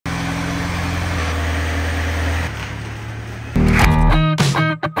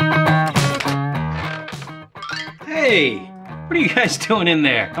Hey, what are you guys doing in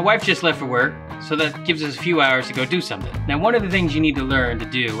there? My wife just left for work, so that gives us a few hours to go do something. Now, one of the things you need to learn to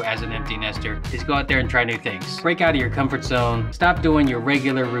do as an empty nester is go out there and try new things. Break out of your comfort zone, stop doing your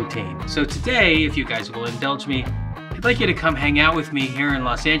regular routine. So today, if you guys will indulge me, I'd like you to come hang out with me here in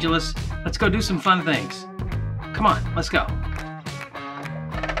Los Angeles. Let's go do some fun things. Come on, let's go. Oh,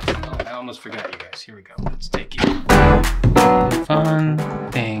 I almost forgot you guys. Here we go. Let's take you. Fun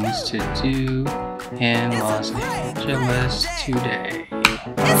things to do in Los Angeles today.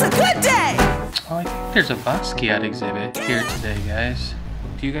 It's a good day! Oh, I think there's a Basquiat exhibit here today, guys.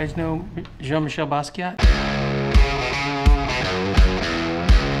 Do you guys know Jean-Michel Basquiat?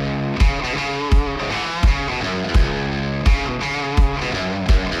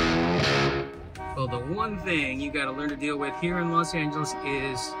 Well, the one thing you gotta learn to deal with here in Los Angeles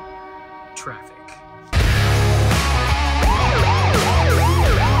is traffic.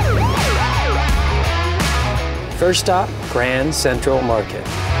 First stop, Grand Central Market.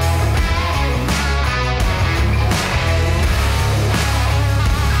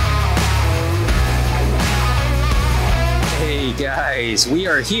 Hey guys, we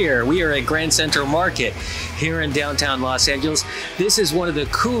are here. We are at Grand Central Market here in downtown Los Angeles. This is one of the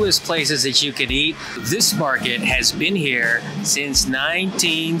coolest places that you can eat. This market has been here since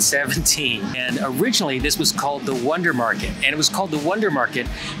 1917. And originally this was called the Wonder Market. And it was called the Wonder Market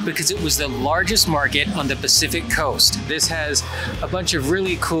because it was the largest market on the Pacific Coast. This has a bunch of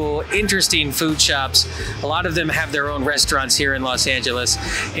really cool, interesting food shops. A lot of them have their own restaurants here in Los Angeles.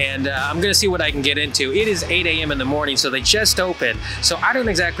 And I'm gonna see what I can get into. It is 8 a.m. in the morning, so they just opened. So I don't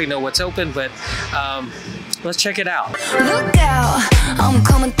exactly know what's open, but let's check it out. Look out, I'm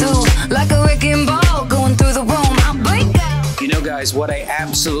coming through like a wrecking ball going through the room. I break out. You know, guys, what I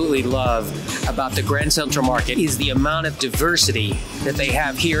absolutely love about the Grand Central Market is the amount of diversity that they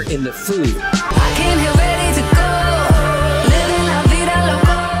have here in the food. I came here ready to go, living la vida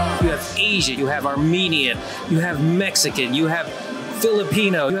loco. You have Asian, you have Armenian, you have Mexican, you have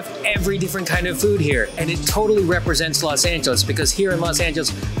Filipino, you have every different kind of food here. And it totally represents Los Angeles because here in Los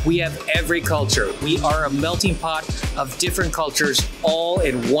Angeles, we have every culture. We are a melting pot of different cultures all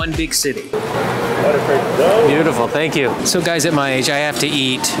in one big city. Beautiful, thank you. So guys, at my age, I have to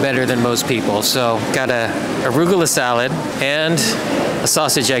eat better than most people. So got a arugula salad and a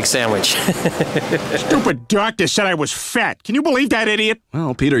sausage egg sandwich. Stupid doctor said I was fat. Can you believe that, idiot?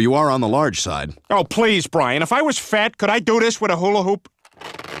 Well, Peter, you are on the large side. Oh, please, Brian. If I was fat, could I do this with a hula hoop?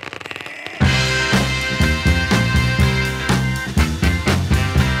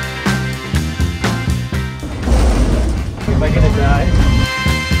 Am I gonna die?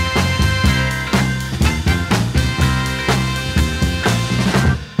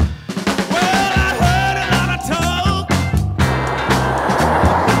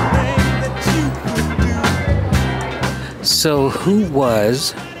 So who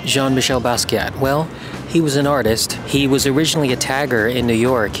was Jean-Michel Basquiat? Well, he was an artist. He was originally a tagger in New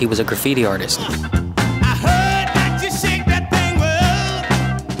York. He was a graffiti artist.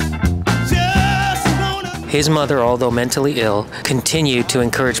 His mother, although mentally ill, continued to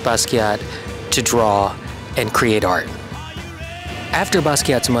encourage Basquiat to draw and create art. After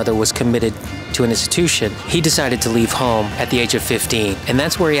Basquiat's mother was committed to an institution, he decided to leave home at the age of 15, and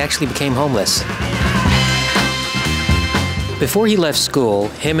that's where he actually became homeless. Before he left school,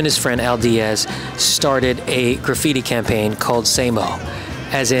 him and his friend Al Diaz started a graffiti campaign called Samo,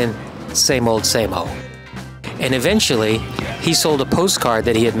 as in same old Samo. And eventually, he sold a postcard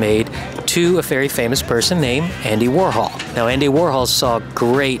that he had made to a very famous person named Andy Warhol. Now, Andy Warhol saw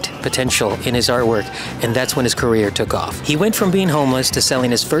great potential in his artwork, and that's when his career took off. He went from being homeless to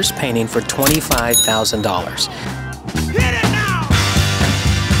selling his first painting for $25,000.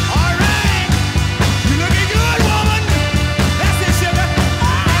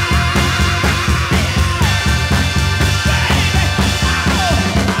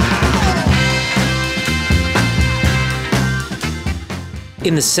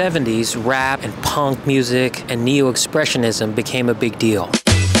 In the 70s, rap and punk music and neo-expressionism became a big deal.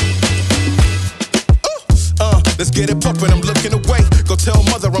 Let's get it pumping, I'm looking away. Go tell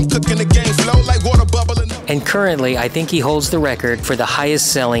mother I'm cooking the game, flow like water bubbling. And currently, I think he holds the record for the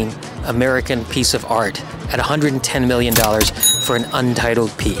highest selling American piece of art at $110 million for an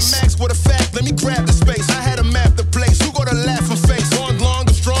untitled piece. With a fact, let me grab the space. I had a map the place. Who got a laughing face? Long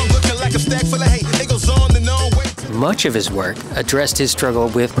and strong, looking like a stack full of hate. It goes on and on. Much of his work addressed his struggle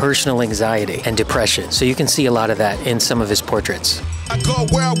with personal anxiety and depression, so you can see a lot of that in some of his portraits. I go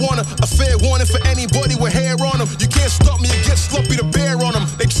where I wanna, a fair warning for anybody with hair on them. You can't stop me and get sloppy to bear on them.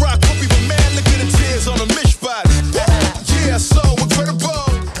 They try copy, but man, look at the tears on the mishpat. Yeah, so incredible.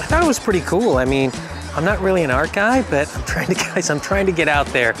 I thought it was pretty cool. I mean, I'm not really an art guy, but I'm trying to, guys, I'm trying to get out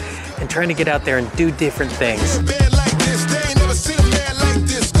there and do different things.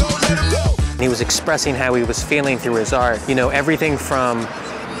 And he was expressing how he was feeling through his art. You know, everything from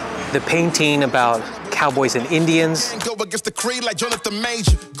the painting about cowboys and Indians to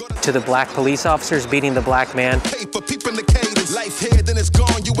the black police officers beating the black man.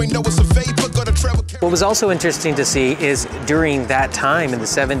 What was also interesting to see is during that time in the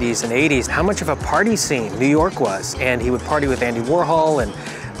 70s and 80s, how much of a party scene New York was. And he would party with Andy Warhol and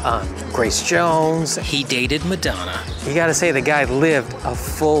Grace Jones. He dated Madonna. You gotta say, the guy lived a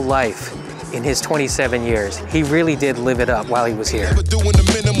full life in his 27 years. He really did live it up while he was here. Doing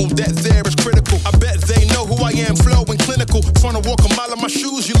the minimum, that there is critical. I bet they know who I am, flowing clinical. Trying to walk a mile in my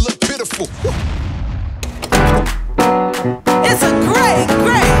shoes, you look pitiful. It's a great,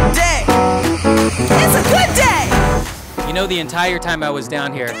 great day. It's a good day. You know, the entire time I was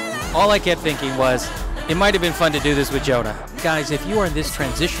down here, all I kept thinking was, it might have been fun to do this with Jonah. Guys, if you are in this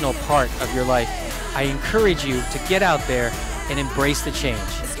transitional part of your life, I encourage you to get out there and embrace the change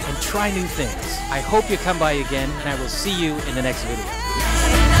and try new things. I hope you come by again, and I will see you in the next video.